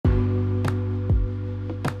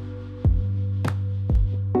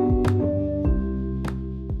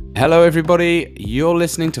Hello, everybody. You're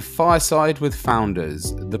listening to Fireside with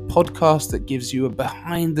Founders, the podcast that gives you a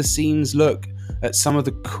behind-the-scenes look at some of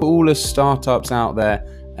the coolest startups out there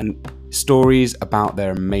and stories about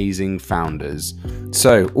their amazing founders.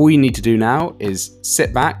 So all you need to do now is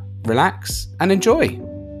sit back, relax, and enjoy.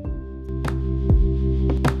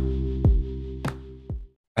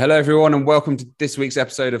 Hello, everyone, and welcome to this week's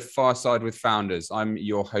episode of Fireside with Founders. I'm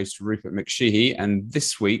your host, Rupert McSheehy, and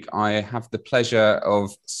this week I have the pleasure of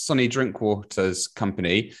Sonny Drinkwater's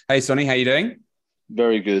company. Hey, Sonny, how you doing?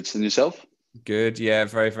 Very good. And yourself? Good. Yeah,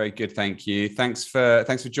 very, very good. Thank you. Thanks for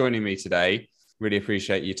joining me today. Really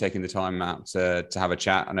appreciate you taking the time out to have a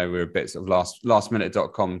chat. I know we were a bit sort of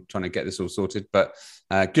lastminute.com trying to get this all sorted, but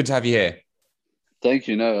good to have you here. Thank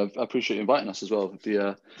you. No, I appreciate you inviting us as well. It'd be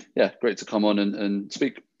great to come on and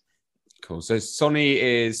speak. Cool. So Sonny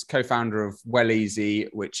is co-founder of Welleezy,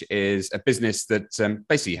 which is a business that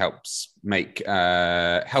basically helps make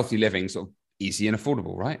healthy living sort of easy and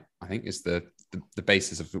affordable, right? I think is the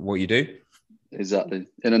basis of what you do. Exactly.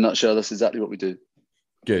 In a nutshell, that's exactly what we do.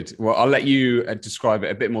 Good. Well, I'll let you describe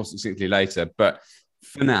it a bit more succinctly later. But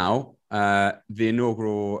for now, the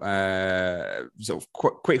inaugural sort of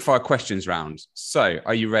quick fire questions round. So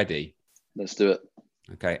are you ready? Let's do it.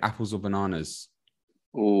 Okay. Apples or bananas?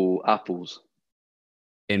 Oh, apples.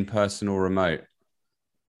 In person or remote?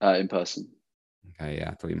 In person. Okay, yeah,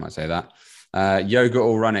 I thought you might say that. Yoga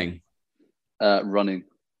or running? Running.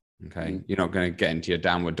 Okay, You're not going to get into your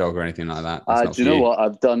downward dog or anything like that. Do you know what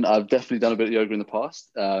I've done? I've definitely done a bit of yoga in the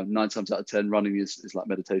past. 9 times out of 10, running is like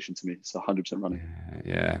meditation to me. So 100% running.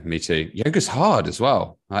 Yeah, me too. Yoga's hard as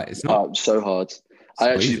well. It's not so hard.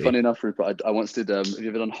 Actually, easy. Funny enough, Rupert, I once did. Have you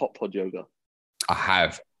ever done hot pod yoga? I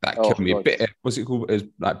have. That killed me a bit. What's it called? It's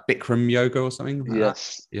like Bikram yoga or something? Like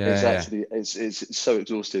yes. That? Yeah. It's actually it's so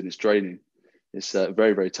exhausting. It's draining. It's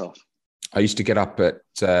very, very tough. I used to get up at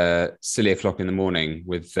silly o'clock in the morning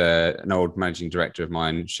with an old managing director of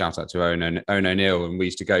mine. Shout out to Owen O'Neill, and we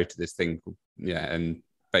used to go to this thing. And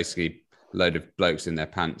basically a load of blokes in their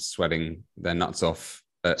pants, sweating their nuts off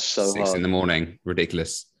at 6 in the morning.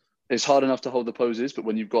 Ridiculous. It's hard enough to hold the poses, but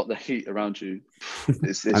when you've got the heat around you,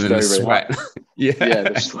 it's and then very, the sweat. Very hard. Yeah,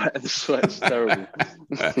 the sweat is terrible.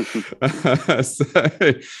 So,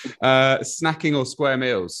 snacking or square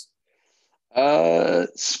meals?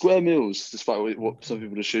 Square meals, despite what some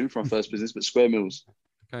people assume from first business, but square meals.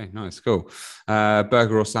 Okay, nice, cool.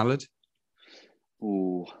 Burger or salad?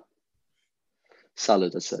 Ooh,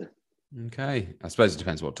 salad, I'd say. Okay, I suppose it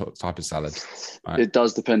depends what type of salad. Right. It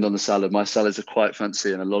does depend on the salad. My salads are quite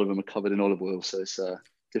fancy, and a lot of them are covered in olive oil, so it's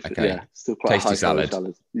different. Okay. Yeah, still quite tasty high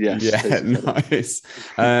salad. Yes. Yeah, nice.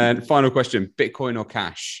 And final question: Bitcoin or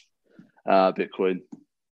cash? Bitcoin.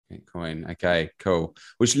 Bitcoin. Okay, cool.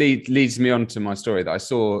 Which leads me on to my story that I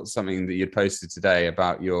saw something that you'd posted today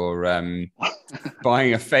about your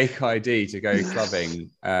buying a fake ID to go clubbing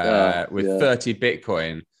with 30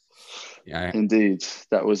 Bitcoin. Yeah. Indeed,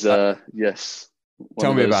 that was yes.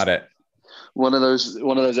 Tell me about it. One of those.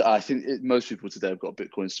 I think most people today have got a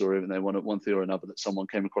Bitcoin story, haven't they? One thing or another that someone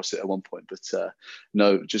came across it at one point. But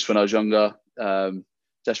no, just when I was younger,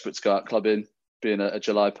 desperate to go out clubbing. Being a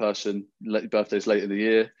July person, birthdays late in the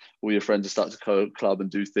year, all your friends are starting to go club and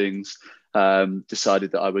do things.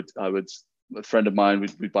 Decided that I would. A friend of mine,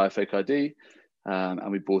 we'd buy a fake ID,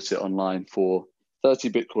 and we bought it online for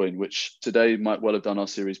 30 Bitcoin, which today might well have done our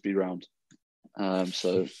Series B round.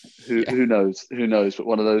 So who knows? But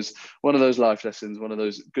one of those life lessons, one of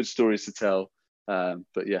those good stories to tell.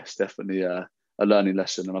 But yes, definitely a learning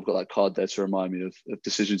lesson, and I've got that card there to remind me of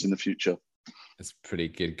decisions in the future. That's pretty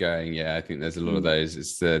good going. Yeah, I think there's a lot of those.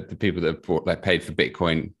 It's the people that have paid for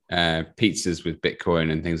Bitcoin pizzas with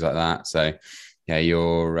Bitcoin and things like that. So yeah,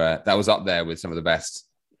 you're that was up there with some of the best.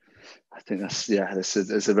 I think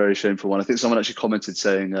it's a very shameful one. I think someone actually commented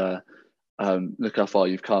saying, "Look how far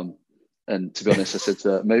you've come." And to be honest, I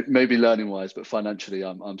said maybe learning wise, but financially,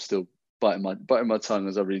 I'm still biting my tongue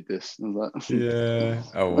as I read this. Yeah.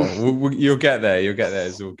 Oh well, you'll get there.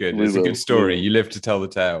 It's all good. It's a good story. You live to tell the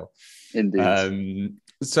tale. Indeed.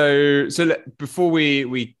 So before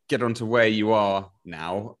we get on to where you are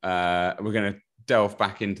now, we're going to delve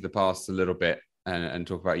back into the past a little bit and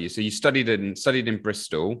talk about you. So you studied in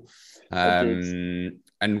Bristol, and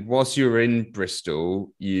whilst you were in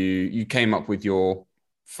Bristol, you came up with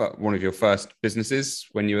one of your first businesses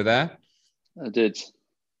when you were there. I did.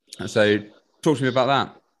 So talk to me about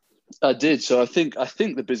that. I did. So I think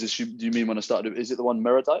the business you mean when I started, is it the one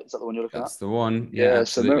Meridite? Is that the one you're looking at? That's the one. Yeah,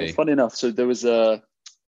 absolutely. So funny enough, so there was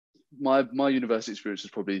my university experience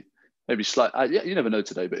was probably maybe slightly. You never know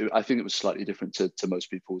today, but I think it was slightly different to most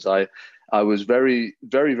people's. I was very,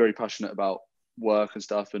 very, very passionate about work and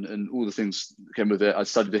stuff, and all the things that came with it. I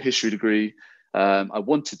studied a history degree. Originally I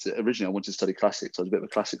wanted to study classics. I was a bit of a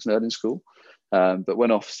classics nerd in school, but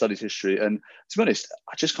went off, studied history, and to be honest,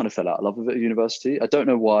 I just kind of fell out of love with it at university. I don't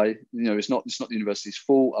know why. It's not the university's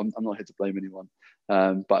fault. I'm not here to blame anyone,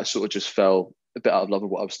 but I sort of just fell a bit out of love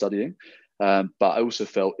with what I was studying. But I also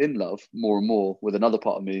fell in love more and more with another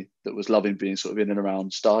part of me that was loving being sort of in and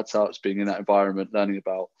around startups, being in that environment, learning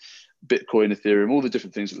about Bitcoin, Ethereum, all the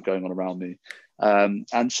different things that were going on around me.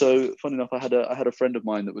 And so, funny enough, I had a friend of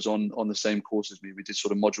mine that was on the same course as me. We did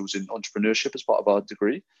sort of modules in entrepreneurship as part of our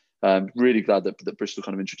degree. Really glad that Bristol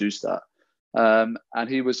kind of introduced that. And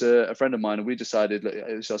he was a friend of mine, and we decided, look,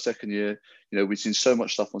 it was our second year. We'd seen so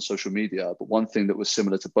much stuff on social media, but one thing that was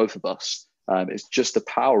similar to both of us is just the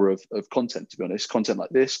power of content, to be honest. Content like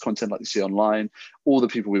this, content like you see online, all the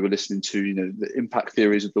people we were listening to, the impact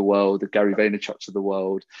theories of the world, the Gary Vaynerchuks of the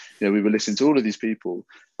world. We were listening to all of these people,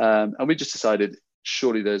 and we just decided,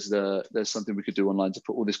 surely there's something we could do online to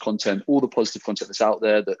put all this content, all the positive content that's out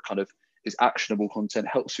there that kind of is actionable content,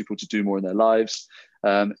 helps people to do more in their lives.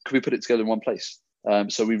 Could we put it together in one place?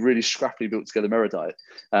 So we really scrappily built together Meridite.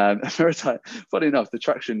 Meridite, funny enough, the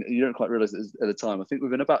traction, you don't quite realize it at the time. I think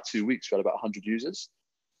within about 2 weeks, we had about 100 users,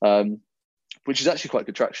 which is actually quite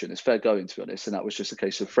good traction. It's fair going, to be honest. And that was just a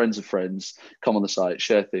case of friends of friends come on the site,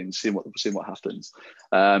 share things, seeing what happens.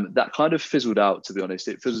 That kind of fizzled out, to be honest.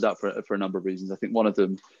 It fizzled out for a number of reasons. I think one of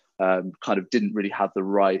them kind of didn't really have the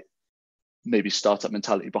right maybe startup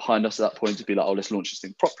mentality behind us at that point to be like, oh, let's launch this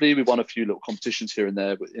thing properly. We won a few little competitions here and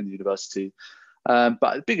there in the university. But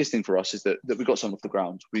the biggest thing for us is that we got something off the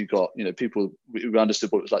ground. We got, people, we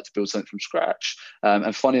understood what it was like to build something from scratch.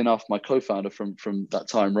 And funny enough, my co-founder from that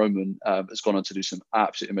time, Roman, has gone on to do some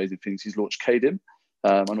absolutely amazing things. He's launched Kadim.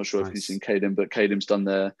 I'm not sure if you've seen Kadim, but Kadim's done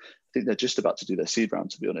I think they're just about to do their seed round,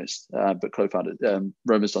 to be honest. But co-founder,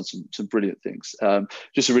 Roman's done some brilliant things.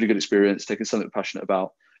 Just a really good experience, taking something we're passionate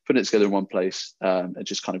about, putting it together in one place, and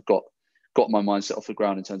just kind of got my mindset off the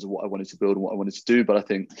ground in terms of what I wanted to build and what I wanted to do. But I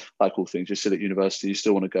think, like all things, you're still at university, you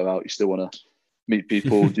still want to go out, you still want to meet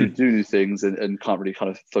people, do new things, and can't really kind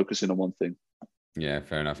of focus in on one thing. Yeah,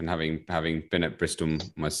 fair enough. And having been at Bristol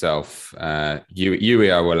myself,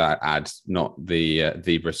 UE, I will add, not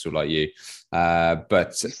the Bristol like you,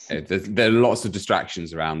 but there are lots of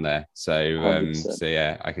distractions around there. So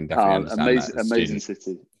yeah, I can definitely understand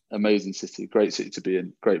that. Amazing city, great city to be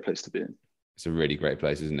in, great place to be in. It's a really great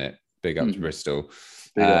place, isn't it? Big up to Bristol.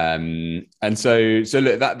 And so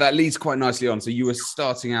look, that leads quite nicely on. So you were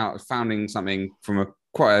starting out founding something from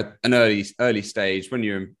quite an early stage when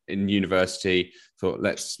you were in university. Thought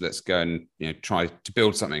let's go and try to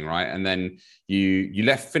build something, right? And then you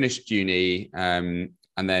finished uni, and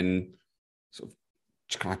then sort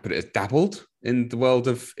of, can I put it as dabbled in the world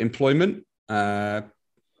of employment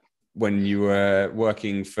when you were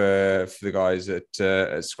working for the guys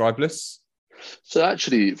at Scribeless? So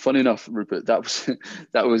actually, funny enough, Rupert, that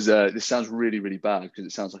was this sounds really, really bad because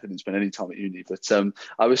it sounds like I didn't spend any time at uni, but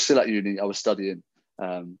I was still at uni, I was studying,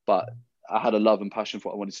 but I had a love and passion for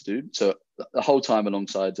what I wanted to do. So the whole time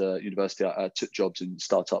alongside university, I took jobs in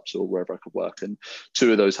startups or wherever I could work. And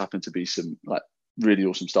two of those happened to be some like really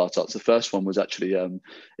awesome startups. The first one was actually,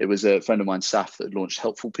 it was a friend of mine, Saf, that launched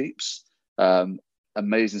Helpful Peeps.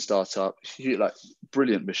 Amazing startup, like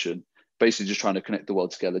brilliant mission. Basically just trying to connect the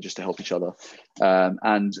world together just to help each other,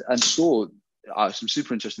 and saw some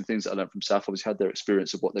super interesting things that I learned from Saf. Obviously had their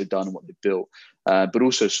experience of what they've done and what they've built, but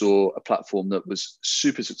also saw a platform that was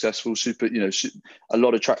super successful, a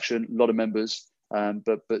lot of traction, a lot of members,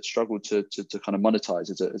 but struggled to kind of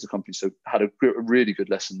monetize as a company. So had a really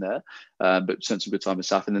good lesson there, but spent some good time with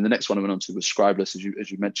Saf. And then the next one I went on to was Scribeless,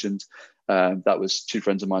 as you mentioned. That was two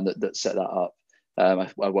friends of mine that set that up.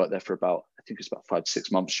 I worked there for about, I think it's about 5 to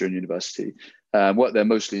 6 months during university. Worked there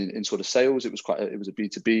mostly in sort of sales. It was a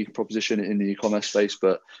B2B proposition in the e-commerce space,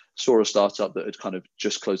 but saw a startup that had kind of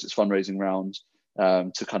just closed its fundraising round,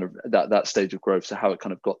 to kind of that stage of growth. So how it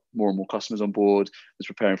kind of got more and more customers on board, was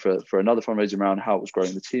preparing for another fundraising round, how it was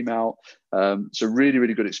growing the team out. So really,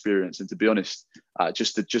 really good experience. And to be honest,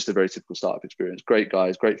 just a very typical startup experience. Great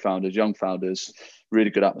guys, great founders, young founders, really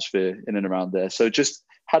good atmosphere in and around there. So just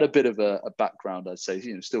had a bit of a background, I'd say,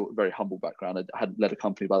 still a very humble background. I hadn't led a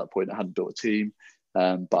company by that point. I hadn't built a team,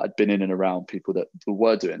 but I'd been in and around people that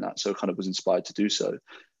were doing that. So kind of was inspired to do so.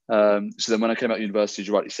 So then when I came out of university, as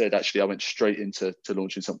you rightly said, actually, I went straight into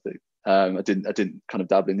launching something. I didn't kind of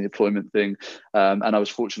dabble in the employment thing. And I was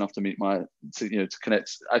fortunate enough to meet to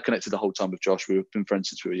connect. I connected the whole time with Josh. We've been friends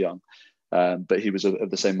since we were young. But he was of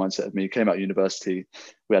the same mindset as me. He came out of university.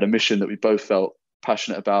 We had a mission that we both felt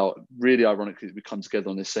passionate about. Really ironically, we come together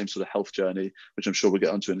on this same sort of health journey, which I'm sure we'll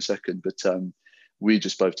get onto in a second. But we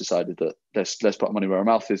just both decided that let's put our money where our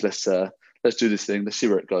mouth is. Let's do this thing. Let's see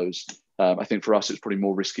where it goes. I think for us, it's probably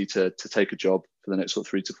more risky to take a job for the next sort of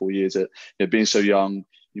 3 to 4 years. Being so young,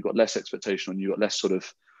 you've got less expectation on you, you've got less sort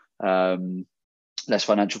of less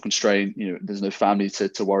financial constraint. There's no family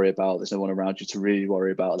to worry about. There's no one around you to really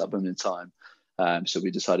worry about at that moment in time. So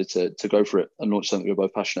we decided to go for it and launch something we we're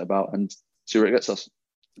both passionate about and see where it gets us.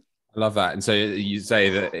 I love that. And so you say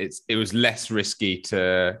that it was less risky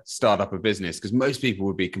to start up a business, because most people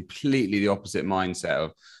would be completely the opposite mindset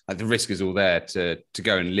of, like, the risk is all there to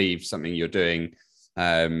go and leave something you're doing,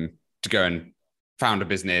 to go and found a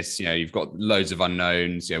business. You've got loads of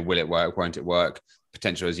unknowns. Will it work? Won't it work?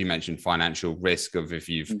 Potential, as you mentioned, financial risk of if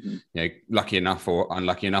you've lucky enough or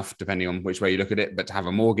unlucky enough, depending on which way you look at it, but to have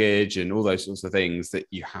a mortgage and all those sorts of things that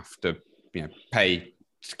you have to pay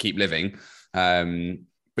to keep living.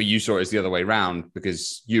 But you saw it as the other way around,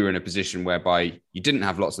 because you were in a position whereby you didn't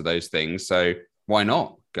have lots of those things. So why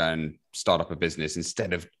not go and start up a business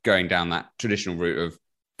instead of going down that traditional route of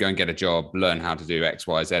go and get a job, learn how to do X,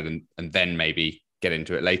 Y, Z, and then maybe get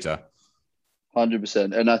into it later?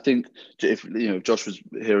 100%. And I think if Josh was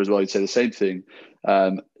here as well, he'd say the same thing.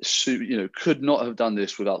 Could not have done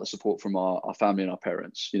this without the support from our family and our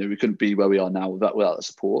parents. We couldn't be where we are now without the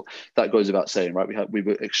support. That goes without saying, right? We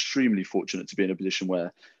were extremely fortunate to be in a position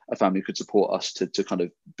where a family could support us to kind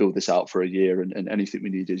of build this out for a year, and anything we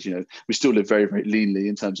needed. We still live very, very leanly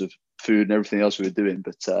in terms of food and everything else we were doing,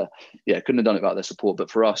 but couldn't have done it without their support. But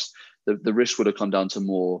for us, the risk would have come down to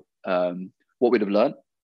more what we'd have learned.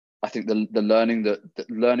 I think the learning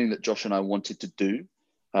that Josh and I wanted to do,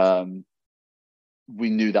 we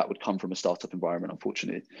knew that would come from a startup environment,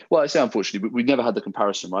 unfortunately. Well, I say unfortunately, but we never had the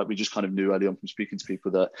comparison, right? We just kind of knew early on from speaking to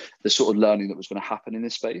people that the sort of learning that was going to happen in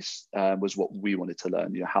this space was what we wanted to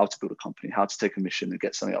learn. How to build a company, how to take a mission and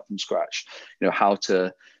get something up from scratch. How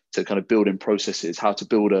to kind of build in processes, how to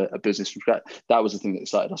build a business from scratch. That was the thing that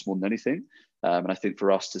excited us more than anything. And I think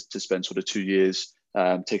for us to spend sort of 2 years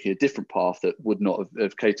taking a different path that would not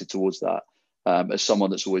have catered towards that, as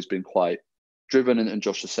someone that's always been quite driven, and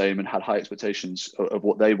Josh the same, and had high expectations of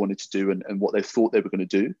what they wanted to do and what they thought they were going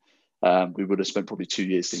to do, we would have spent probably 2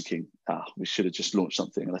 years thinking, we should have just launched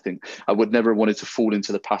something. And I think I would never have wanted to fall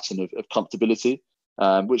into the pattern of comfortability,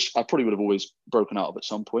 which I probably would have always broken out of at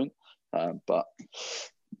some point. But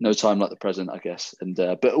no time like the present, I guess. And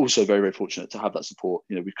but also very, very fortunate to have that support.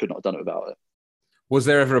 We could not have done it without it. Was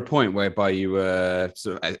there ever a point whereby you were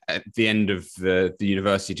sort of at the end of the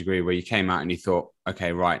university degree where you came out and you thought,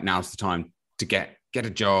 okay, right, now's the time to get a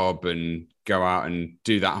job and go out and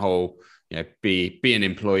do that whole, be an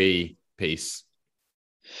employee piece?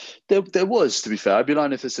 There was, to be fair. I'd be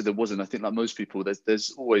lying if I said there wasn't. I think like most people,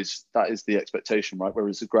 there's always, that is the expectation, right? Whether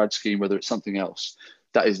it's a grad scheme, whether it's something else,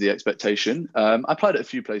 that is the expectation. I applied at a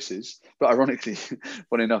few places, but ironically,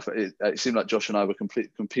 funny enough, it seemed like Josh and I were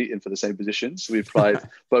competing for the same positions. So we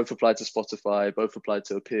both applied to Spotify, both applied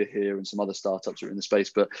to Appear Here and some other startups that are in the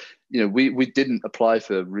space. But we didn't apply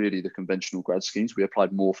for really the conventional grad schemes. We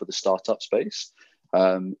applied more for the startup space.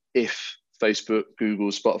 If Facebook, Google,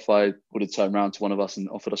 Spotify would have turned around to one of us and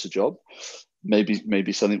offered us a job,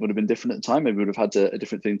 maybe something would have been different at the time. Maybe we would have had a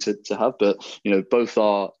different thing to have. But both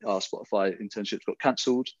our Spotify internships got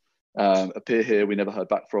cancelled. Appear Here, we never heard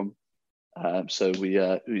back from. So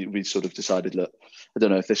we sort of decided, look, I don't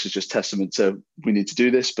know if this is just testament to we need to do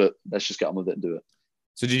this, but let's just get on with it and do it.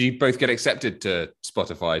 So did you both get accepted to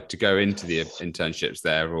Spotify to go into the internships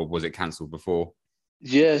there, or was it cancelled before?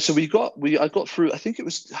 Yeah, so I got through. I think it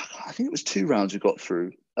was 2 rounds we got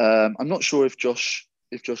through. I'm not sure if Josh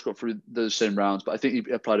got through those same rounds, but I think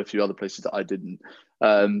he applied a few other places that I didn't.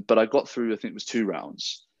 But I got through. I think it was 2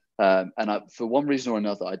 rounds. For one reason or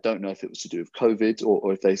another, I don't know if it was to do with COVID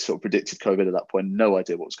or if they sort of predicted COVID at that point. No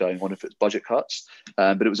idea what was going on, if it was budget cuts.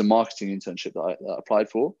 But it was a marketing internship that I applied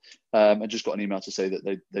for. And just got an email to say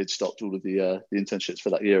that they'd stopped all of the internships for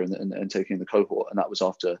that year and taking the cohort. And that was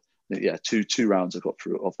after two rounds I got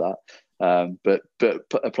through of that.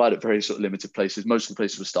 But applied at very sort of limited places. Most of the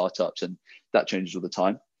places were startups, and that changes all the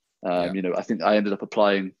time. I think I ended up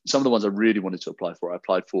applying some of the ones I really wanted to apply for. I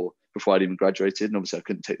applied for before I'd even graduated, and obviously I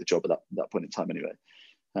couldn't take the job at that point in time anyway.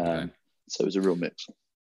 So it was a real mix.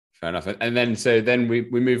 Fair enough. And then we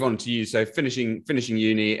move on to you. So finishing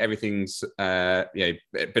uni, everything's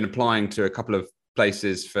been applying to a couple of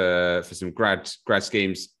places for some grad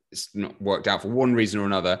schemes. It's not worked out for one reason or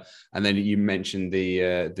another. And then you mentioned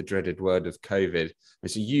the dreaded word of COVID.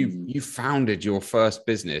 And so you founded your first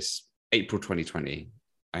business April 2020.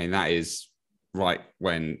 I mean, that is right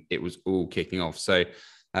when it was all kicking off. So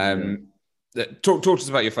talk to us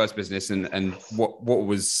about your first business and what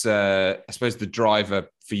was I suppose the driver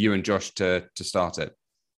for you and Josh to start it.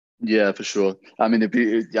 Yeah, for sure. I mean,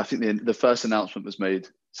 I think the first announcement was made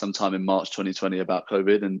sometime in March 2020 about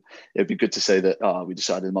COVID, and it'd be good to say that we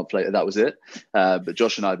decided a month later that was it. But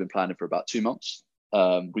Josh and I have been planning for about 2 months.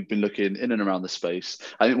 We'd been looking in and around the space.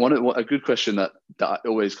 I think a good question that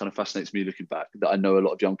always kind of fascinates me looking back, that I know a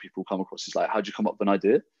lot of young people come across, is like, how do you come up with an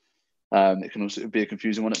idea? It can also be a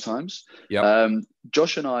confusing one at times.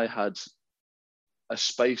 Josh and I had a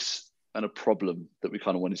space and a problem that we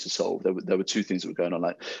kind of wanted to solve. There were two things that were going on.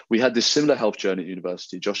 Like, we had this similar health journey at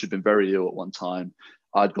university. Josh had been very ill at one time.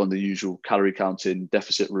 I'd gone the usual calorie counting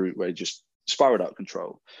deficit route where he just spiraled out of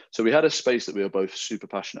control. So we had a space that we were both super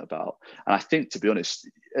passionate about. And I think, to be honest,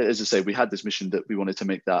 as I say, we had this mission that we wanted to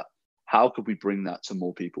make that, how could we bring that to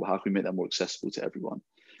more people? How can we make that more accessible to everyone?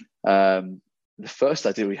 The first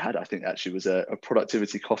idea we had, I think, actually was a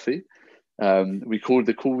productivity coffee. We called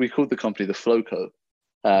the company the Flowco.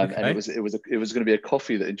 And it was going to be a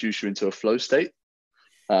coffee that induced you into a flow state.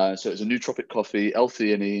 So it was a nootropic coffee,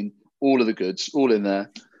 L-theanine, all of the goods, all in there.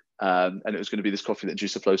 And it was going to be this coffee that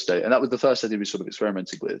induced a flow state. And that was the first idea we sort of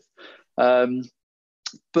experimented with.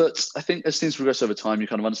 But I think as things progress over time, you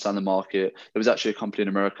kind of understand the market. There was actually a company in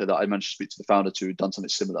America that I managed to speak to the founder to, who'd done something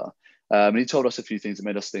similar. And he told us a few things that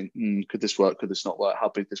made us think, could this work? Could this not work? How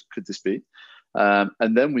big could this be?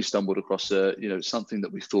 And then we stumbled across something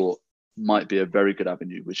that we thought might be a very good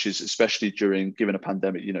avenue, which is, especially given a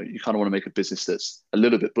pandemic, you kind of want to make a business that's a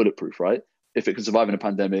little bit bulletproof, right? If it can survive in a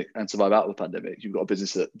pandemic and survive out of a pandemic, you've got a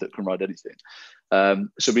business that can ride anything.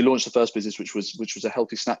 So we launched the first business, which was a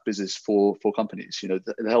healthy snack business for companies.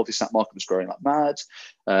 The healthy snack market was growing like mad.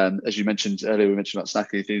 As you mentioned earlier, we mentioned about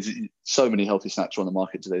snacking things. So many healthy snacks are on the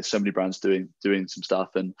market today. So many brands doing some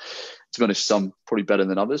stuff, and to be honest, some probably better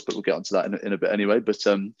than others, but we'll get onto that in a bit anyway. But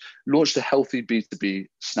launched a healthy B2B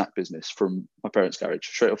snack business from my parents' garage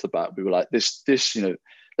straight off the bat. We were like, this,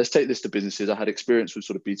 let's take this to businesses. I had experience with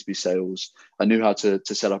sort of B2B sales. I knew how to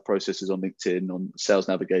set up processes on LinkedIn, on Sales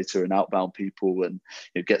Navigator, and outbound people, and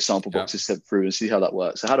get sample boxes sent through and see how that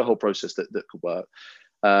works. I had a whole process that could work.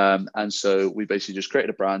 And so we basically just created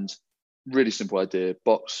a brand, really simple idea,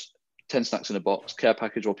 box, 10 snacks in a box, care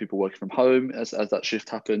package while people working from home as that shift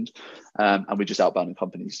happened. And we just outbounded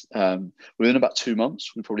companies. Within about 2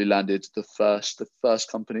 months, we probably landed the first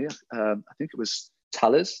company. I think it was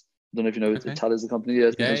Thales. I don't know if you know Thales, the company.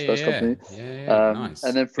 Yeah, the first company. Nice.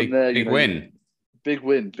 And then from there, big win. Big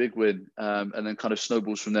win. And then kind of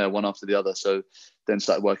snowballs from there, one after the other. So then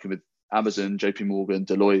started working with Amazon, JP Morgan,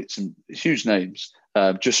 Deloitte, some huge names,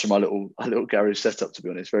 just from our little garage setup, to be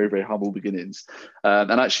honest. Very, very humble beginnings. And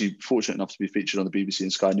actually fortunate enough to be featured on the BBC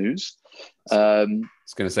and Sky News. I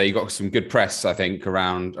was going to say, you got some good press, I think,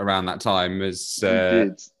 around that time, as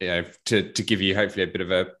to give you hopefully a bit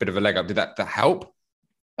of a leg up. Did that help?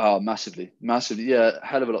 Oh, massively. Yeah,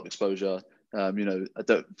 hell of a lot of exposure. I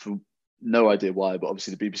don't, no idea why, but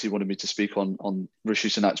obviously the BBC wanted me to speak on Rishi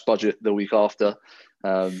Sunak's budget the week after.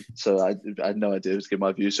 So I had no idea to give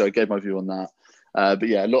my view. So I gave my view on that. But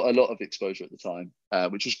yeah, a lot of exposure at the time,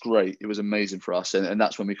 which was great. It was amazing for us. And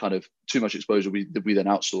that's when we kind of, too much exposure, we then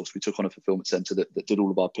outsourced. We took on a fulfillment center that did all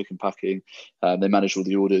of our pick and packing. They managed all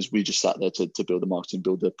the orders. We just sat there to build the marketing,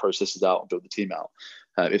 build the processes out, and build the team out,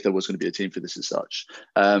 if there was going to be a team for this as such.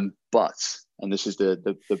 But, and this is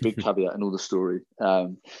the big caveat in all the story,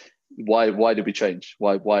 why did we change?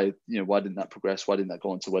 Why didn't that progress? Why didn't that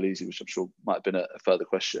go on to Well-easy, which I'm sure might have been a further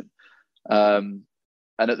question.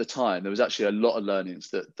 And at the time, there was actually a lot of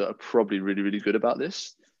learnings that are probably really, really good about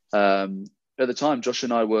this. At the time, Josh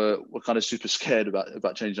and I were kind of super scared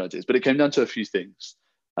about changing ideas, but it came down to a few things.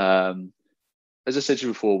 As I said to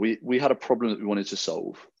you before, we had a problem that we wanted to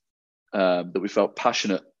solve, that we felt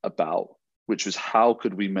passionate about, which was, how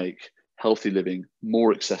could we make healthy living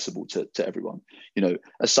more accessible to everyone?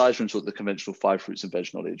 Aside from sort of the conventional 5 fruits and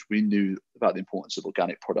veg knowledge, we knew about the importance of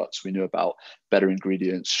organic products. We knew about better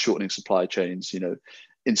ingredients, shortening supply chains,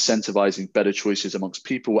 incentivizing better choices amongst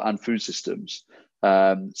people and food systems.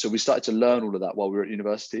 So we started to learn all of that while we were at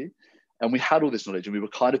university, and we had all this knowledge, and we were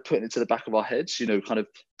kind of putting it to the back of our heads, kind of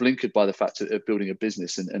blinkered by the fact of building a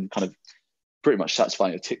business and kind of pretty much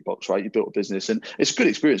satisfying a tick box, right? You built a business, and it's a good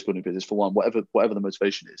experience building a business, for one, whatever the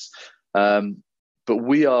motivation is. But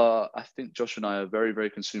I think Josh and I are very,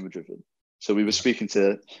 very consumer driven. So we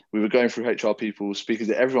were going through HR people, speaking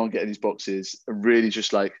to everyone getting these boxes, and really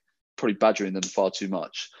just like probably badgering them far too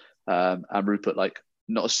much. And Rupert, like,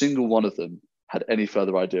 not a single one of them had any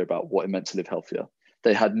further idea about what it meant to live healthier.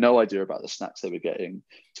 They had no idea about the snacks they were getting.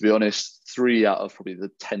 To be honest, 3 out of probably the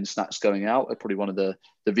 10 snacks going out are probably one of the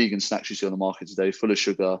vegan snacks you see on the market today, full of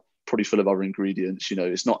sugar, probably full of other ingredients.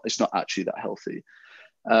 It's not actually that healthy.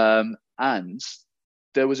 And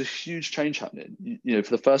there was a huge change happening.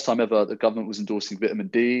 For the first time ever, the government was endorsing vitamin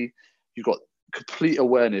D. You got complete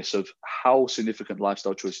awareness of how significant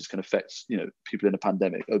lifestyle choices can affect, people in a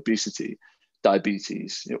pandemic, obesity,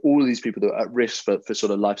 diabetes, all of these people that are at risk for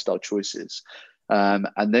sort of lifestyle choices.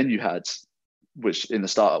 And then you had, which in the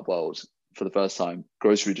startup world, for the first time,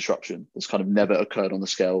 grocery disruption that's kind of never occurred on the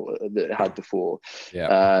scale that it had before.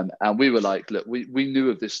 Yeah. And we were like, look, we knew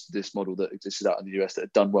of this model that existed out in the US that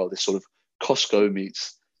had done well, this sort of Costco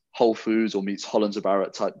meets Whole Foods or meets Hollands of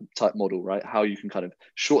Barrett type model, right? How you can kind of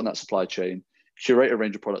shorten that supply chain, curate a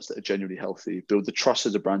range of products that are genuinely healthy, build the trust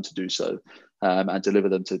as a brand to do so, and deliver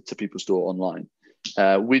them to people's door online.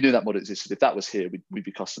 We knew that model existed. If that was here, we'd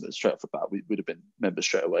be customers straight off the bat. We'd have been members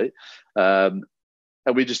straight away.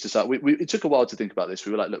 And we just decided, it took a while to think about this.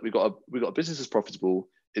 We were like, look, we got a business that's profitable.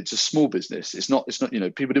 It's a small business. It's not,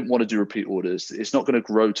 people didn't want to do repeat orders. It's not going to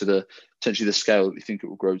grow to potentially the scale that we think it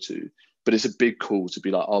will grow to, but it's a big call to be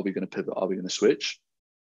like, are we going to pivot? Are we going to switch?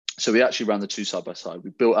 So we actually ran the two side by side. We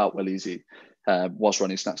built out Welleezy whilst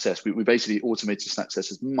running Snaccess. We basically automated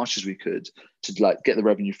Snaccess as much as we could to get the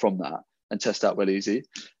revenue from that and test out Welleezy.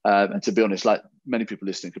 And to be honest, like many people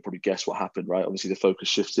listening could probably guess what happened, right? Obviously the focus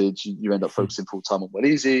shifted. You end up focusing full time on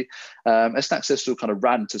Welleezy. And Snaccess still kind of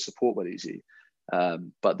ran to support Welleezy.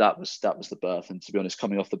 But that was the birth. And to be honest,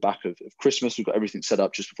 coming off the back of Christmas, we've got everything set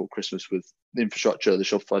up just before Christmas with the infrastructure, the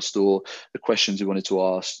Shopify store, the questions we wanted to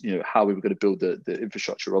ask, how we were going to build the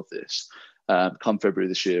infrastructure of this. Come February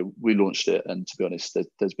this year, we launched it. And to be honest,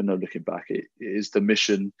 there's been no looking back. It is the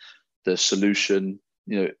mission, the solution.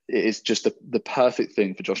 It is just the perfect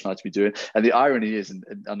thing for Josh and I to be doing. And the irony is, and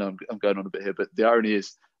I know I'm going on a bit here, but the irony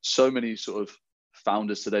is so many sort of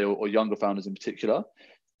founders today, or younger founders in particular,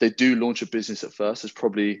 they do launch a business at first as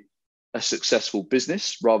probably a successful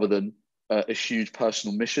business rather than a huge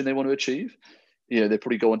personal mission they want to achieve. They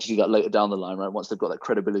probably go on to do that later down the line, right? Once they've got that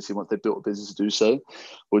credibility, once they've built a business to do so.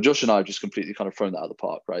 Well, Josh and I have just completely kind of thrown that out of the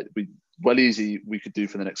park, right? Welleezy we could do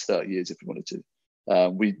for the next 30 years if we wanted to.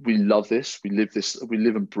 We love this. We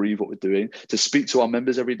live and breathe what we're doing. To speak to our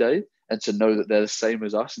members every day and to know that they're the same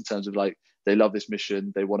as us in terms of they love this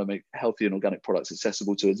mission. They want to make healthy and organic products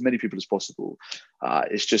accessible to as many people as possible.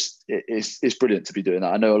 It's brilliant to be doing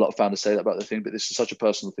that. I know a lot of founders say that about the thing, but this is such a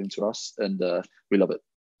personal thing to us, and we love it.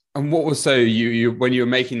 And what was so you when you were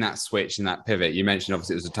making that switch and that pivot, you mentioned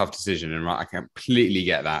obviously it was a tough decision, and right, I completely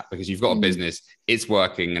get that because you've got a business, it's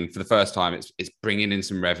working, and for the first time, it's bringing in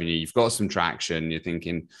some revenue. You've got some traction. You're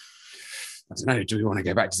thinking, I don't know, do we want to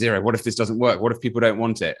go back to zero? What if this doesn't work? What if people don't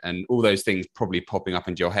want it? And all those things probably popping up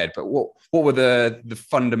into your head. But what were the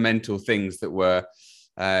fundamental things that were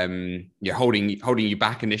holding you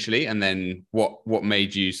back initially, and then what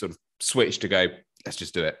made you sort of switch to go, let's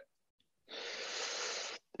just do it?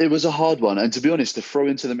 It was a hard one. And to be honest, to throw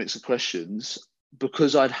into the mix of questions,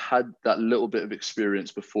 because I'd had that little bit of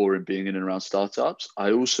experience before in being in and around startups,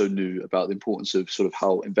 I also knew about the importance of sort of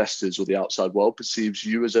how investors or the outside world perceives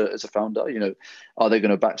you as a founder. Are they going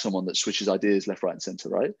to back someone that switches ideas left, right, and center,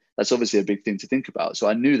 right? That's obviously a big thing to think about. So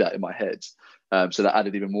I knew that in my head. So that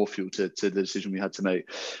added even more fuel to the decision we had to make.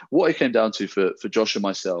 What it came down to for Josh and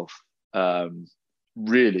myself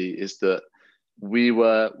really is that we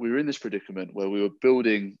were in this predicament where we were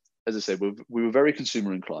building, as I said, we were very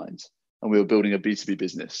consumer inclined, and we were building a B2B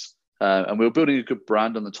business, and we were building a good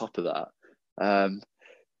brand on the top of that.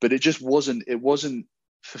 But it just wasn't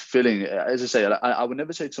fulfilling. As I say, I would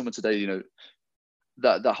never say to someone today,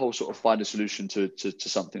 that whole sort of find a solution to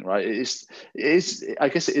something, right? It is. I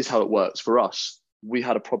guess it is how it works for us. We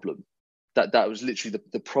had a problem that was literally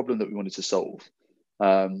the problem that we wanted to solve,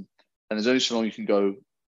 and there's only so long you can go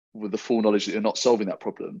with the full knowledge that you're not solving that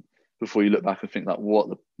problem before you look back and think like, what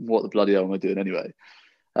the bloody hell am I doing anyway?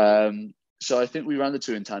 So I think we ran the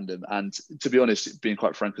two in tandem. And to be honest, being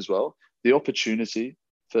quite frank as well, the opportunity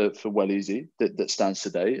for Welleezy that stands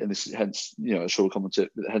today, and this is hence, I'm sure we'll come on to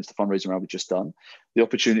it, hence the fundraising round we've just done, the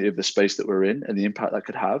opportunity of the space that we're in and the impact that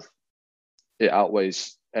could have, it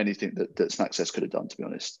outweighs anything that Snaccess could have done, to be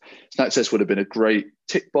honest. Snaccess would have been a great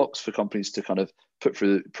tick box for companies to kind of put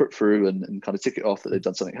through and kind of tick it off that they've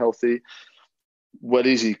done something healthy.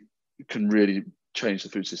 Welleezy can really change the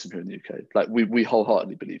food system here in the UK. Like we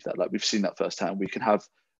wholeheartedly believe that. Like we've seen that firsthand. We can have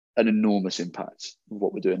an enormous impact of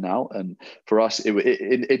what we're doing now. And for us,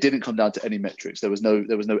 it didn't come down to any metrics. There was no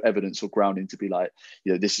evidence or grounding to be like,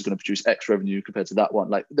 this is going to produce X revenue compared to that one.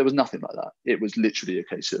 Like there was nothing like that. It was literally a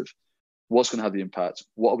case of what's going to have the impact?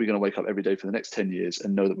 What are we going to wake up every day for the next 10 years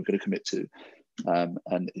and know that we're going to commit to?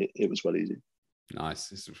 And it was Welleezy.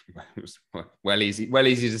 Nice. It was well easy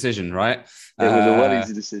decision, right? It was a well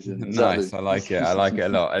easy decision. Exactly. Nice. I like it. I like it a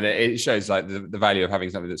lot. And it shows like the value of having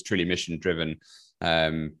something that's truly mission driven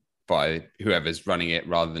by whoever's running it,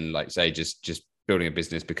 rather than like say just building a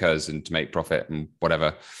business because and to make profit and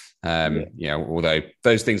whatever. Although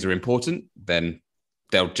those things are important, then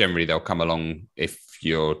they'll come along if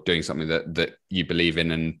you're doing something that you believe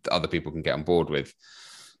in and other people can get on board with.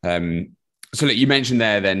 So look, you mentioned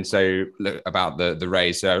there then, so look, about the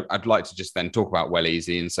raise. So I'd like to just then talk about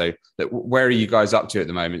Welleasy. And so look, where are you guys up to at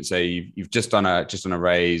the moment? So you've just done a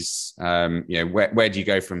raise. Where do you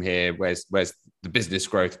go from here? Where's the business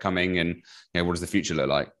growth coming, and what does the future look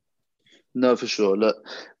like? No, for sure. Look,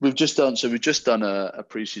 we've just done a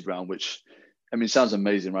pre-seed round, which, I mean, sounds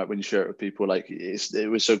amazing, right? When you share it with people, like it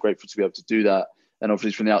was so grateful to be able to do that. And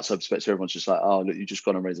obviously from the outside perspective, everyone's just like, oh, look, you just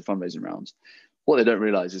got to raise a fundraising round. What they don't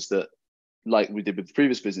realize is that, like we did with the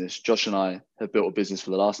previous business, Josh and I have built a business for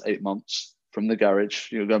the last 8 months from the garage,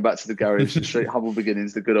 going back to the garage, straight humble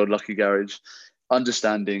beginnings, the good old lucky garage,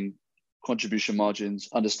 understanding contribution margins,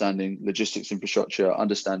 understanding logistics infrastructure,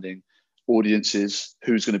 understanding audiences,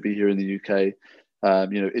 who's going to be here in the UK.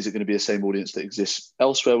 Is it going to be the same audience that exists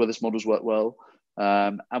elsewhere where this model's worked well?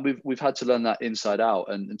 And we've had to learn that inside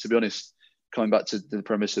out. And to be honest, coming back to the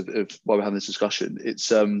premise of why we're having this discussion,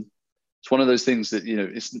 it's one of those things that,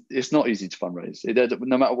 it's not easy to fundraise.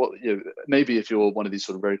 No matter what, maybe if you're one of these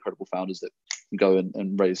sort of very credible founders that can go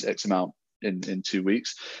and raise X amount in 2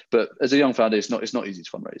 weeks, but as a young founder, it's not easy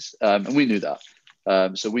to fundraise, and we knew that.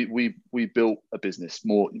 So we built a business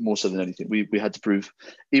more so than anything. We had to prove,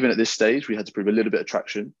 even at this stage, we had to prove a little bit of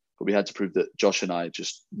traction, but we had to prove that Josh and I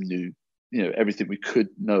just knew everything we could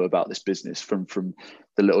know about this business from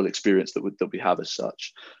the little experience that we have as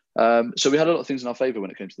such. So we had a lot of things in our favor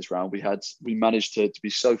when it came to this round. We managed to be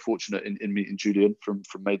so fortunate in meeting Julian from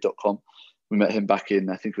Made.com. We met him back in,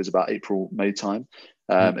 I think it was about April, May time.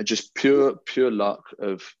 And just pure luck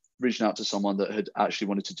of reaching out to someone that had actually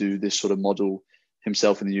wanted to do this sort of model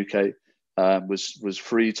himself in the UK. Was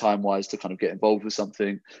free time-wise to kind of get involved with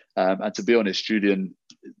something. And to be honest, Julian,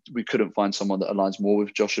 we couldn't find someone that aligns more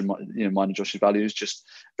with Josh and mine and Josh's values. Just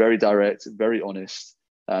very direct, very honest,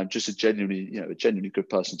 just a genuinely good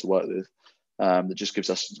person to work with, that just gives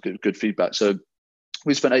us good feedback. So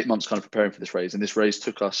we spent 8 months kind of preparing for this raise, and this raise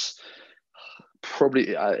took us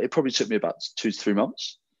it probably took me about 2 to 3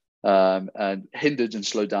 months, and hindered and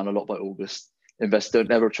slowed down a lot by August. Investors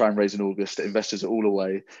don't ever try and raise in August. Investors are all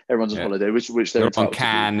away. Everyone's on holiday, which they're on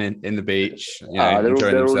Cannes in the beach. They're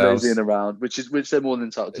all lazy and around, which they're more than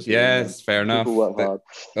entitled to. Yeah, it's fair enough. People work hard.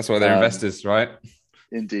 That's why they're investors, right?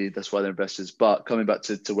 Indeed, that's why they're investors. But coming back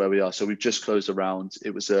to where we are, so we've just closed a round.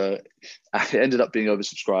 It ended up being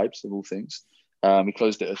oversubscribed of all things. We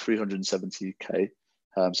closed it at 370k.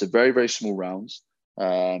 So very, very small rounds,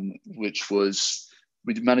 which was.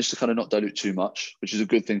 We managed to kind of not dilute too much, which is a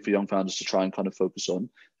good thing for young founders to try and kind of focus on.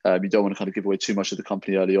 You don't want to kind of give away too much of the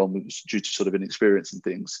company early on due to sort of inexperience and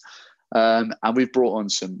things. And we've brought on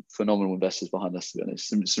some phenomenal investors behind us, to be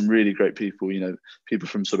honest. Some really great people, people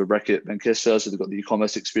from sort of Reckitt Benckiser, so they've got the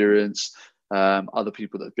e-commerce experience. Other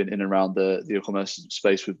people that have been in and around the e-commerce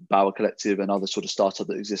space with Bauer Collective and other sort of startup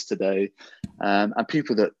that exists today. And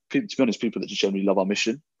people that just generally love our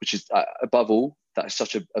mission, which is above all, that is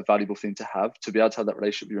such a valuable thing to be able to have that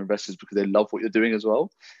relationship with your investors because they love what you're doing as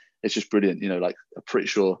well. It's just brilliant. I'm pretty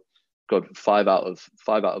sure, God, 5 out of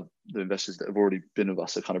the investors that have already been with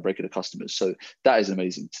us are kind of regular customers. So that is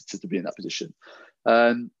amazing to be in that position.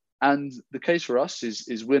 And the case for us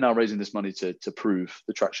is we're now raising this money to prove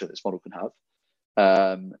the traction this model can have.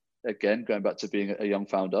 Again, going back to being a young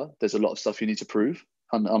founder, there's a lot of stuff you need to prove.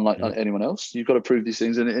 Unlike anyone else, you've got to prove these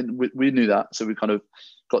things, and we knew that, so we kind of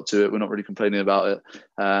got to it. We're not really complaining about it,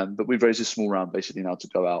 but we've raised a small round basically now to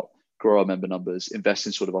go out, grow our member numbers, invest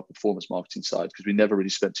in sort of our performance marketing side because we never really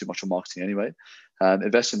spent too much on marketing anyway.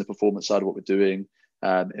 Invest in the performance side of what we're doing.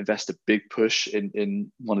 Invest a big push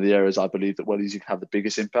in one of the areas I believe that Welleasy can have the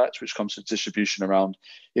biggest impact, which comes to distribution around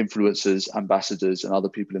influencers, ambassadors, and other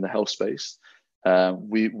people in the health space.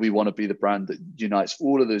 We want to be the brand that unites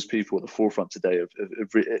all of those people at the forefront today of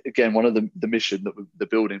again, one of the mission that they're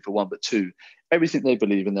building for one, but two, everything they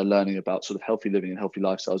believe in, they're learning about sort of healthy living and healthy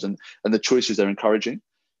lifestyles and the choices they're encouraging.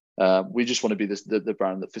 We just want to be the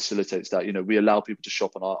brand that facilitates that. We allow people to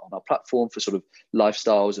shop on our platform for sort of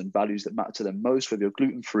lifestyles and values that matter to them most, whether you're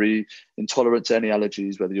gluten-free, intolerant to any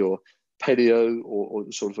allergies, whether you're paleo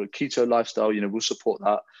or sort of a keto lifestyle, we'll support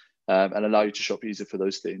that and allow you to shop easier for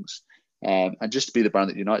those things. And just to be the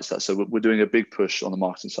brand that unites that. So we're doing a big push on the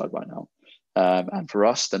marketing side right now. And for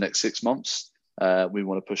us, the next 6 months, We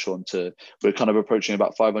want to push on to, we're kind of approaching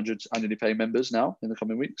about 500 annually paying members now in the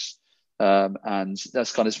coming weeks. And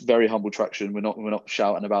that's kind of very humble traction. We're not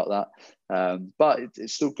shouting about that, but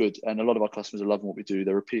it's still good. And a lot of our customers are loving what we do.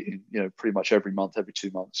 They're repeating, pretty much every month, every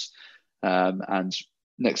 2 months. And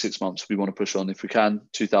next 6 months, we want to push on, if we can,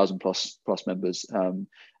 2,000 plus members, and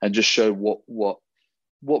just show what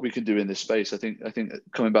we can do in this space. I think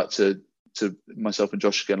coming back to myself and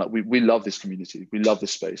Josh again, like we love this community, we love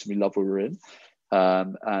this space, and we love where we're in.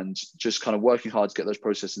 And just kind of working hard to get those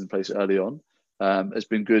processes in place early on. Has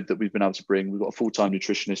been good that we've been able to bring. We've got a full-time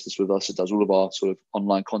nutritionist that's with us that does all of our sort of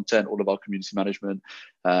online content, all of our community management.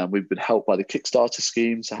 We've been helped by the Kickstarter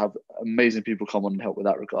scheme to have amazing people come on and help with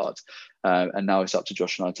that regard. And now it's up to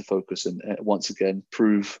Josh and I to focus and once again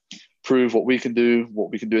prove what we can do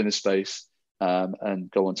in this space, and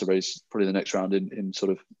go on to raise probably the next round in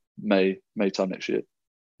sort of May time next year.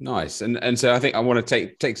 Nice. And so I think I want to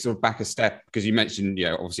take sort of back a step, because you mentioned,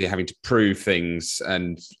 obviously having to prove things,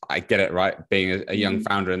 and I get it, right? Being a young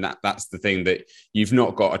founder, and that's the thing, that you've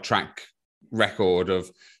not got a track record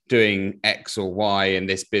of doing X or Y in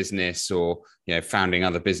this business, or, founding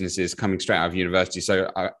other businesses coming straight out of university. So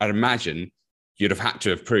I'd imagine you'd have had to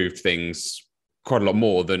have proved things quite a lot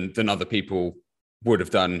more than other people would have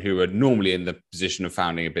done who are normally in the position of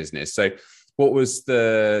founding a business. So what was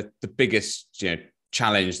the biggest,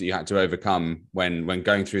 challenge that you had to overcome when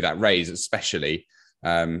going through that raise, especially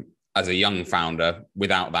as a young founder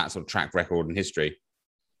without that sort of track record and history?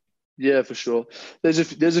 Yeah, for sure. There's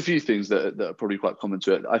a few things that are probably quite common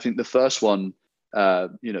to it. I think the first one,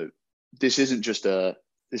 this isn't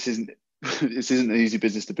an easy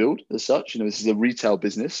business to build as such. This is a retail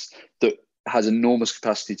business that has enormous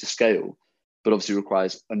capacity to scale, but obviously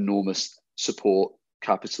requires enormous support,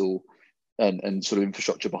 capital, and sort of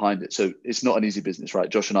infrastructure behind it. So it's not an easy business, right?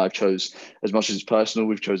 Josh and I have chose, as much as it's personal,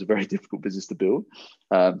 we've chose a very difficult business to build.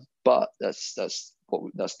 But that's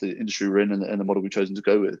the industry we're in, and the model we've chosen to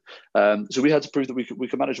go with. So we had to prove that we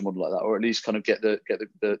could manage a model like that, or at least kind of get the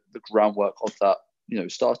groundwork of that,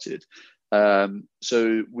 started.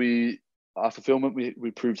 So our fulfillment,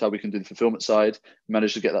 we proved how we can do the fulfillment side,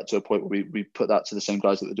 managed to get that to a point where we put that to the same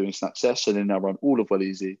guys that were doing Snackcess. So they now run all of Well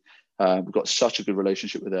Easy. We've got such a good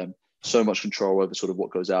relationship with them, so much control over sort of what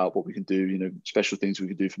goes out, what we can do, special things we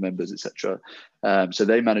can do for members, etc. So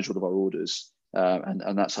they manage all of our orders,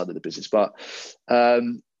 and that side of the business. But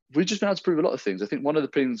we've just been able to prove a lot of things. I think one of the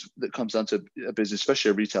things that comes down to a business,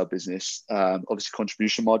 especially a retail business, obviously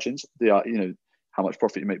contribution margins. They are, how much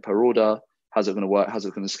profit you make per order, how's it going to work, how's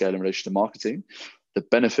it going to scale in relation to marketing. The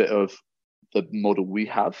benefit of the model we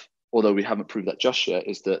have, although we haven't proved that just yet,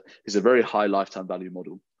 is that it's a very high lifetime value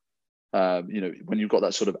model. When you've got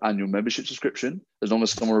that sort of annual membership subscription, as long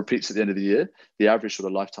as someone repeats at the end of the year, the average sort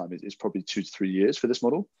of lifetime is probably 2 to 3 years for this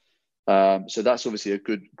model. So that's obviously a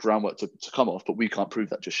good groundwork to come off, but we can't prove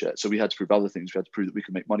that just yet. So we had to prove other things. We had to prove that we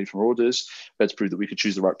could make money from orders. We had to prove that we could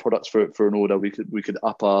choose the right products for an order. We could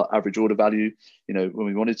up our average order value, when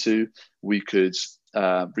we wanted to. We could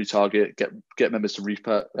retarget, get members to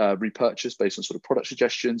repurchase based on sort of product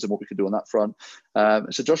suggestions and what we could do on that front.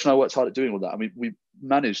 So Josh and I worked hard at doing all that. I mean, we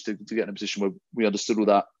managed to get in a position where we understood all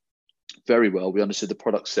that very well. We understood the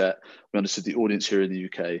product set, we understood the audience here in the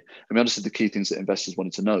UK, and we understood the key things that investors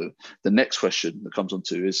wanted to know. The next question that comes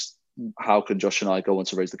onto is, how can Josh and I go on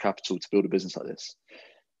to raise the capital to build a business like this?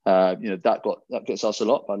 That gets asked a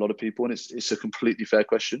lot by a lot of people, and it's a completely fair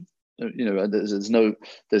question. And there's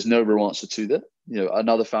no real answer to that.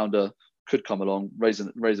 Another founder could come along, raise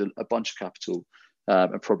a bunch of capital,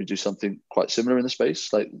 and probably do something quite similar in the space.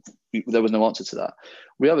 There was no answer to that.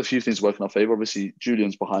 We have a few things working in our favor. Obviously,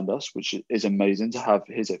 Julian's behind us, which is amazing to have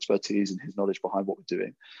his expertise and his knowledge behind what we're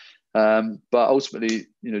doing. But ultimately,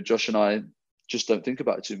 Josh and I just don't think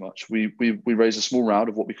about it too much. We raised a small round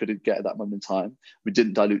of what we could get at that moment in time. We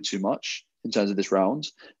didn't dilute too much in terms of this round.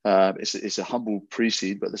 It's a humble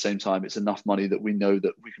pre-seed, but at the same time, it's enough money that we know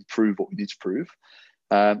that we can prove what we need to prove.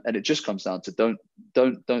 And it just comes down to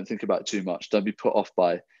don't think about it too much. Don't be put off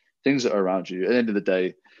by things that are around you. At the end of the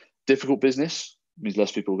day, difficult business means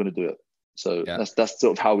less people are going to do it. So yeah, that's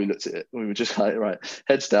sort of how we looked at it. We were just like, right,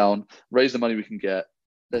 heads down, raise the money we can get.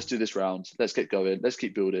 Let's do this round. Let's get going. Let's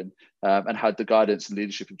keep building. And had the guidance and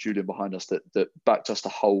leadership of Julian behind us that backed us the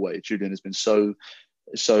whole way. Julian has been so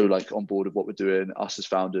like on board of what we're doing, us as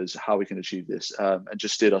founders, how we can achieve this, and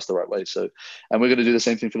just steered us the right way. So, and we're going to do the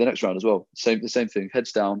same thing for the next round as well. The same thing,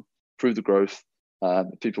 heads down, prove the growth.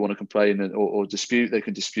 If people want to complain or dispute, they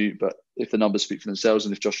can dispute. But if the numbers speak for themselves,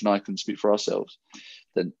 and if Josh and I can speak for ourselves,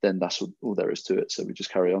 then that's all there is to it. So we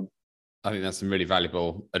just carry on. I think that's some really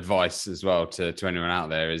valuable advice as well to anyone out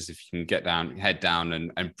there, is if you can get down, head down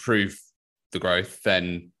and prove the growth,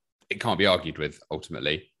 then it can't be argued with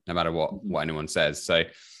ultimately, no matter what anyone says. So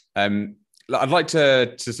I'd like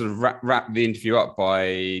to sort of wrap the interview up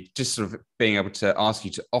by just sort of being able to ask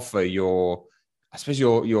you to offer your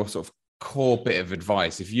sort of core bit of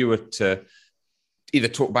advice. If you were to either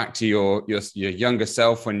talk back to your younger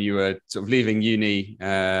self when you were sort of leaving uni,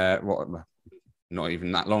 not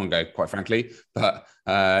even that long ago, quite frankly, but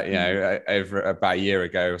over about a year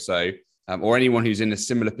ago or so, or anyone who's in a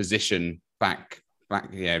similar position back,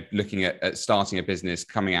 looking at starting a business,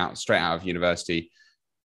 coming out straight out of university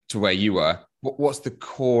to where you were, what's the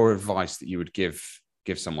core advice that you would give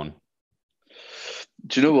someone?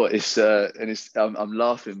 Do you know what? I'm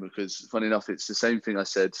laughing because, funny enough, it's the same thing I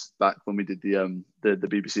said back when we did the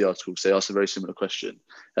BBC article. So they asked a very similar question,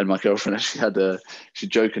 and my girlfriend actually she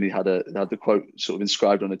jokingly had the quote sort of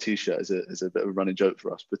inscribed on a T-shirt as a bit of a running joke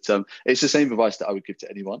for us. But it's the same advice that I would give to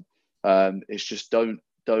anyone. It's just don't.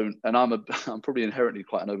 And I'm probably inherently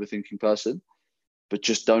quite an overthinking person, but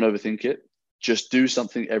just don't overthink it. Just do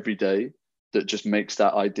something every day that just makes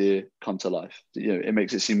that idea come to life. It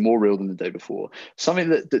makes it seem more real than the day before. Something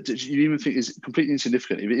that you even think is completely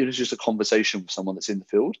insignificant. If it is just a conversation with someone that's in the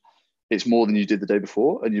field, it's more than you did the day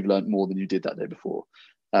before, and you've learned more than you did that day before.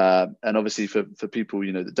 And obviously for people,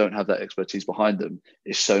 that don't have that expertise behind them,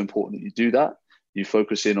 it's so important that you do that. You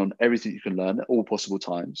focus in on everything you can learn at all possible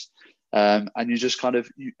times. And you just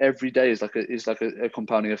every day is like a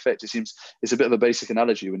compounding effect. It's a bit of a basic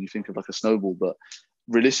analogy when you think of like a snowball, but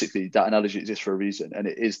realistically that analogy exists for a reason, and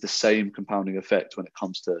it is the same compounding effect when it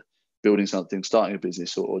comes to building something, starting a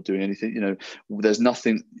business, or doing anything. There's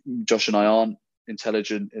nothing. Josh and I aren't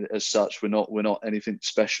intelligent as such. We're not anything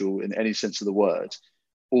special in any sense of the word.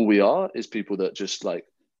 All we are is people that just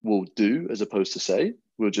will do as opposed to say.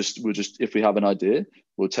 We'll just if we have an idea,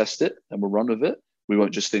 we'll test it and we'll run with it. We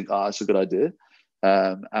won't just think, it's a good idea.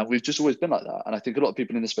 And we've just always been like that. And I think a lot of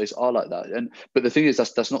people in this space are like that. But the thing is,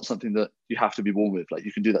 that's not something that you have to be born with. Like,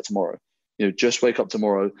 you can do that tomorrow. Just wake up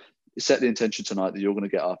tomorrow, set the intention tonight that you're going to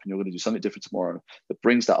get up and you're going to do something different tomorrow that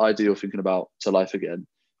brings that idea you're thinking about to life again.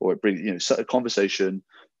 Or it brings, set a conversation,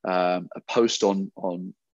 a post on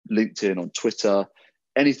LinkedIn, on Twitter,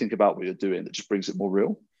 anything about what you're doing that just brings it more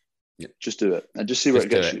real. Yeah. Just do it and just see where it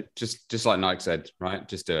gets you. Just like Nike said, right?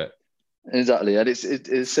 Just do it. Exactly, and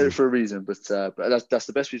it's said for a reason, but that's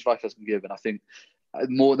the best piece of advice I can give. And I think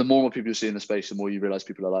the more people you see in the space, the more you realize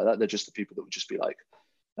people are like that. They're just the people that would just be like,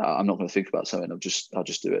 I'm not going to think about something. I'll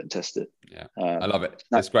just do it and test it. Yeah, I love it.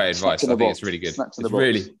 That's great advice. I think it's really good. It's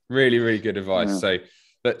really, really, really good advice. Yeah. So,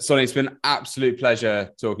 but Sonny, it's been an absolute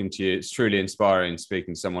pleasure talking to you. It's truly inspiring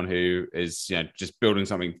speaking to someone who is, just building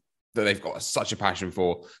something that they've got such a passion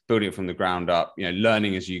for, building it from the ground up,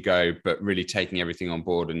 learning as you go, but really taking everything on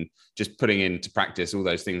board and just putting into practice all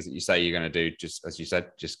those things that you say you're going to do, just as you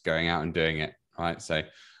said, just going out and doing it. Right. So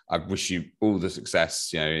I wish you all the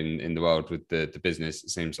success, in the world with the business.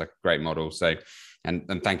 It seems like a great model. So,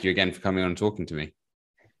 and thank you again for coming on and talking to me.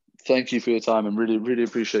 Thank you for your time, and really, really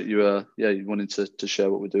appreciate you. You wanting to share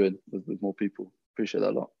what we're doing with more people. Appreciate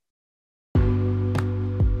that a lot.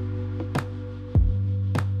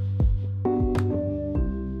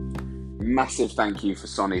 Massive thank you for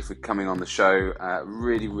Sonny for coming on the show.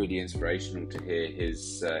 Really, really inspirational to hear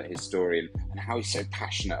his story and how he's so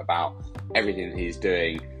passionate about everything that he's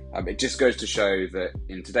doing. It just goes to show that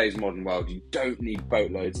in today's modern world, you don't need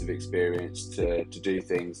boatloads of experience to do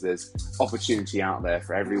things. There's opportunity out there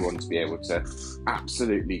for everyone to be able to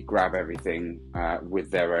absolutely grab everything with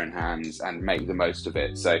their own hands and make the most of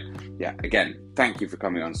it. So yeah, again, thank you for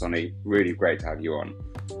coming on, Sonny. Really great to have you on.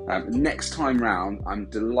 Next time round, I'm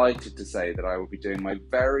delighted to say that I will be doing my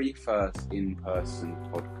very first in-person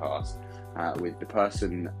podcast with the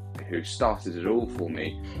person who started it all for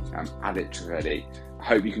me, Adit Trivedi. I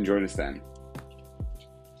hope you can join us then.